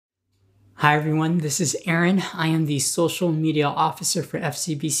Hi everyone, this is Aaron. I am the social media officer for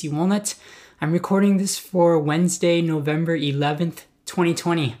FCBC Walnut. I'm recording this for Wednesday, November 11th,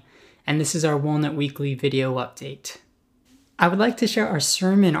 2020, and this is our Walnut Weekly video update. I would like to share our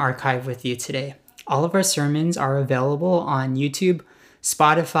sermon archive with you today. All of our sermons are available on YouTube,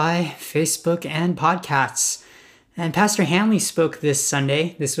 Spotify, Facebook, and podcasts. And Pastor Hanley spoke this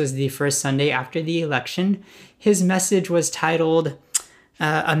Sunday. This was the first Sunday after the election. His message was titled,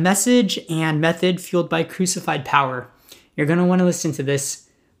 A Message and Method Fueled by Crucified Power. You're going to want to listen to this.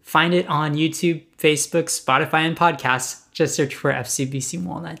 Find it on YouTube, Facebook, Spotify, and podcasts. Just search for FCBC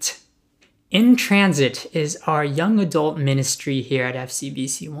Walnut. In Transit is our young adult ministry here at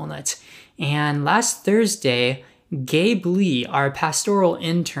FCBC Walnut. And last Thursday, Gabe Lee, our pastoral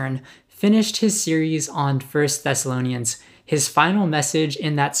intern, finished his series on 1 Thessalonians. His final message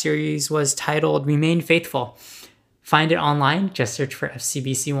in that series was titled, Remain Faithful. Find it online, just search for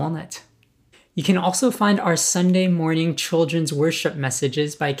FCBC Walnut. You can also find our Sunday morning children's worship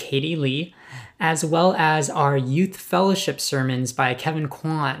messages by Katie Lee, as well as our youth fellowship sermons by Kevin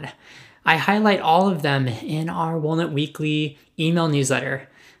Kwan. I highlight all of them in our Walnut Weekly email newsletter.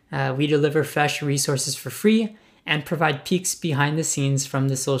 We deliver fresh resources for free and provide peeks behind the scenes from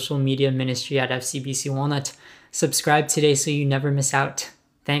the social media ministry at FCBC Walnut. Subscribe today so you never miss out.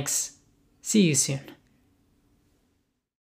 Thanks. See you soon.